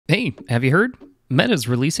Hey, have you heard? Meta's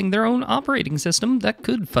releasing their own operating system that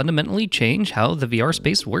could fundamentally change how the VR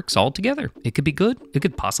space works altogether. It could be good, it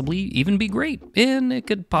could possibly even be great, and it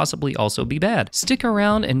could possibly also be bad. Stick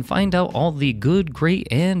around and find out all the good, great,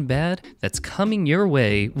 and bad that's coming your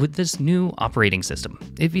way with this new operating system.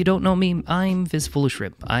 If you don't know me, I'm Fistful of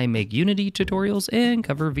Shrimp. I make Unity tutorials and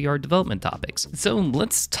cover VR development topics. So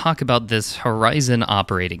let's talk about this Horizon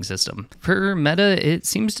operating system. For Meta, it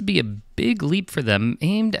seems to be a big leap for them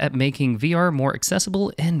aimed at making VR more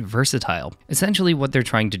accessible and versatile. Essentially what they're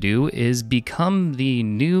trying to do is become the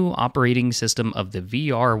new operating system of the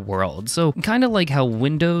VR world. So kind of like how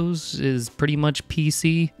Windows is pretty much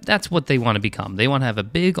PC, that's what they want to become. They want to have a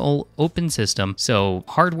big old open system so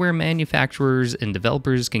hardware manufacturers and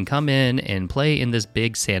developers can come in and play in this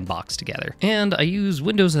big sandbox together. And I use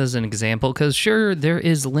Windows as an example because sure, there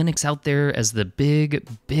is Linux out there as the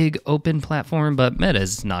big open platform, but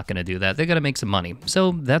Meta's not going to do that. They got to make some money.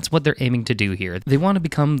 So that's what they're aiming to do here. They want to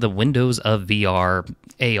become the Windows of VR,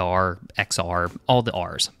 AR, XR, all the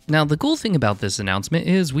R's. Now, the cool thing about this announcement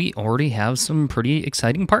is we already have some pretty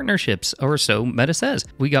exciting partnerships, or so Meta says.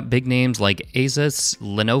 We got big names like Asus,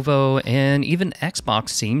 Lenovo, and even Xbox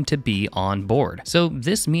seem to be on board. So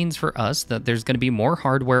this means for us that there's going to be more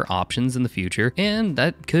hardware options in the future, and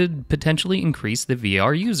that could potentially increase the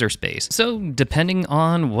VR user space. So depending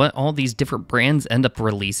on what all these different brands end up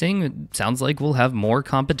releasing, it sounds like we'll have more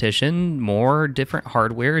competition, more different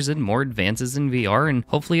hardwares, and more advances in VR, and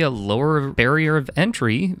hopefully a lower barrier of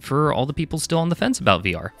entry for all the people still on the fence about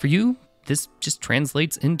VR. For you, this just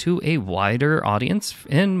translates into a wider audience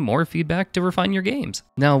and more feedback to refine your games.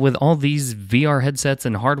 Now, with all these VR headsets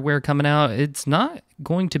and hardware coming out, it's not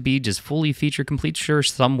going to be just fully feature complete. Sure,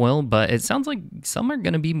 some will, but it sounds like some are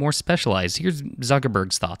going to be more specialized. Here's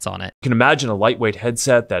Zuckerberg's thoughts on it. You can imagine a lightweight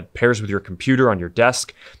headset that pairs with your computer on your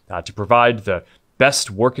desk to provide the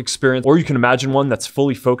best work experience, or you can imagine one that's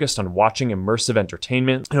fully focused on watching immersive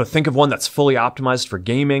entertainment. Think of one that's fully optimized for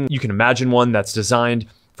gaming. You can imagine one that's designed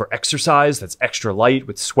for exercise, that's extra light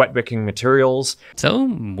with sweat-wicking materials. So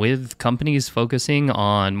with companies focusing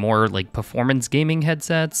on more like performance gaming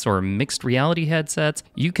headsets or mixed reality headsets,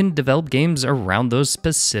 you can develop games around those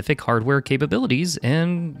specific hardware capabilities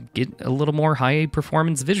and get a little more high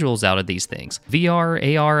performance visuals out of these things.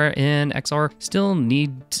 VR, AR, and XR still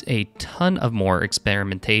need a ton of more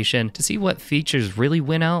experimentation to see what features really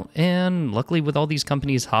win out, and luckily with all these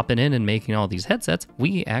companies hopping in and making all these headsets,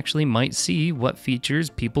 we actually might see what features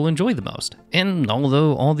people enjoy the most. And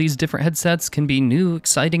although all these different headsets can be new,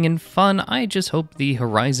 exciting, and fun, I just hope the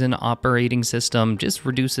Horizon operating system just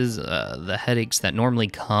reduces the headaches that normally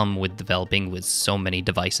come with developing with so many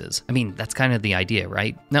devices. I mean, that's kind of the idea,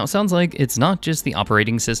 right? Now, it sounds like it's not just the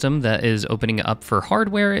operating system that is opening up for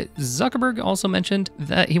hardware. Zuckerberg also mentioned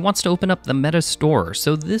that he wants to open up the Meta Store.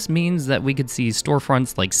 So this means that we could see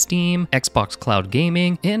storefronts like Steam, Xbox Cloud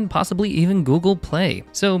Gaming, and possibly even Google Play.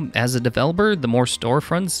 So as a developer, the more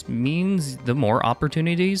storefronts means the more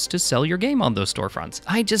opportunities to sell your game on those storefronts.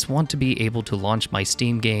 I just want to be able to launch my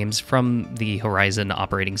Steam games from the Horizon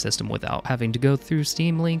operating system without having to go through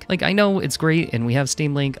Steam Link. Like, I know it's great and we have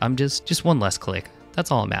Steam Link, I'm just one less click.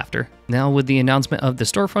 That's all I'm after. Now, with the announcement of the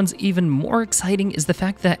storefronts, even more exciting is the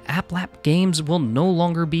fact that App Lab games will no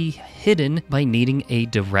longer be hidden by needing a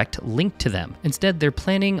direct link to them. Instead, they're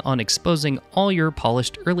planning on exposing all your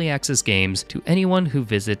polished early access games to anyone who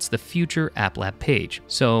visits the future App Lab page.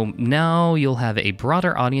 So now you'll have a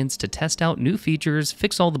broader audience to test out new features,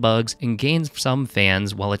 fix all the bugs, and gain some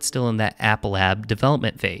fans while it's still in that App Lab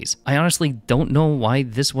development phase. I honestly don't know why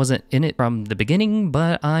this wasn't in it from the beginning,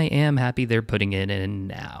 but I am happy they're putting it in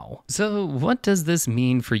now. So what does this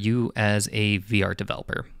mean for you as a VR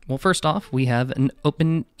developer? Well, first off, we have an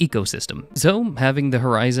open ecosystem. So having the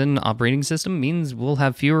Horizon operating system means we'll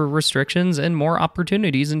have fewer restrictions and more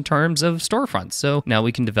opportunities in terms of storefronts. So now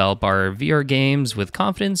we can develop our VR games with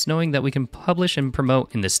confidence, knowing that we can publish and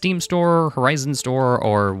promote in the Steam Store, Horizon Store,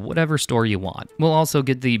 or whatever store you want. We'll also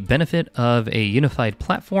get the benefit of a unified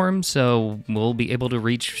platform, so we'll be able to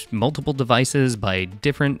reach multiple devices by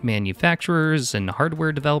different manufacturers and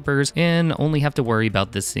hardware developers and only have to worry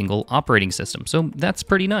about this single operating system. So that's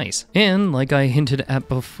pretty nice. And like I hinted at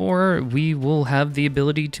before, we will have the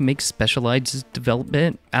ability to make specialized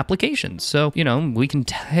development applications. So, we can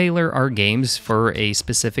tailor our games for a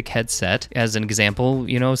specific headset. As an example,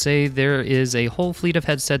 say there is a whole fleet of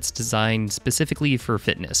headsets designed specifically for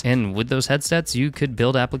fitness. And with those headsets, you could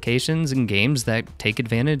build applications and games that take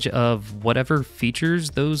advantage of whatever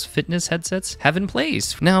features those fitness headsets have in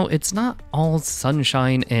place. Now, it's not all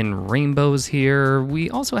sunshine and rainbows here. We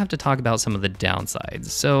also have to talk about some of the downsides.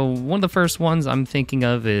 So So one of the first ones I'm thinking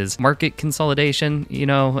of is market consolidation.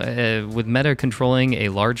 With Meta controlling a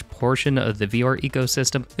large portion of the VR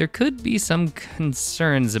ecosystem, there could be some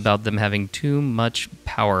concerns about them having too much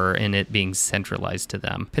power and it being centralized to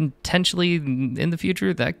them. Potentially in the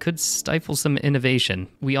future, that could stifle some innovation.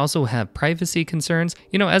 We also have privacy concerns.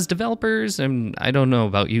 As developers, and I don't know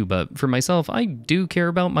about you, but for myself, I do care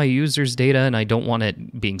about my users' data and I don't want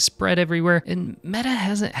it being spread everywhere. And Meta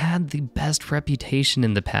hasn't had the best reputation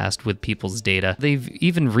in the past with people's data. They've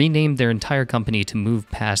even renamed their entire company to move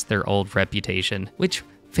past their old reputation, which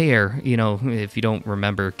fair, if you don't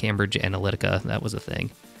remember Cambridge Analytica, that was a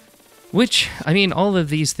thing. All of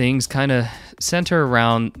these things kind of center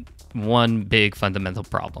around one big fundamental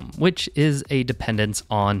problem, which is a dependence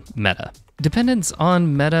on Meta. Dependence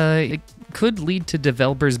on Meta, it could lead to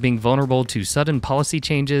developers being vulnerable to sudden policy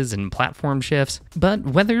changes and platform shifts. But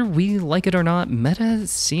whether we like it or not, Meta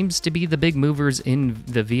seems to be the big movers in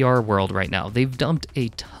the VR world right now. They've dumped a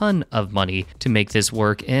ton of money to make this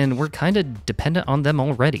work, and we're kind of dependent on them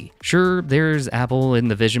already. Sure, there's Apple in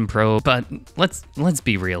the Vision Pro, but let's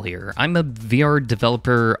be real here. I'm a VR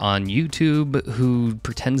developer on YouTube who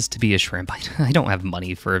pretends to be a shrimp. I don't have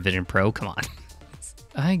money for a Vision Pro, come on.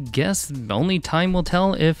 I guess only time will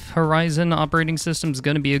tell if Horizon operating system is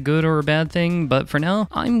going to be a good or a bad thing, but for now,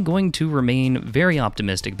 I'm going to remain very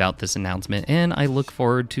optimistic about this announcement, and I look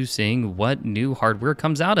forward to seeing what new hardware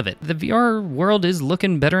comes out of it. The VR world is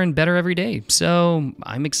looking better and better every day, so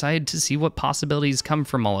I'm excited to see what possibilities come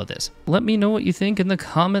from all of this. Let me know what you think in the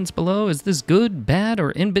comments below. Is this good, bad,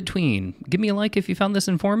 or in between? Give me a like if you found this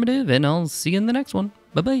informative, and I'll see you in the next one.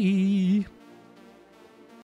 Bye-bye!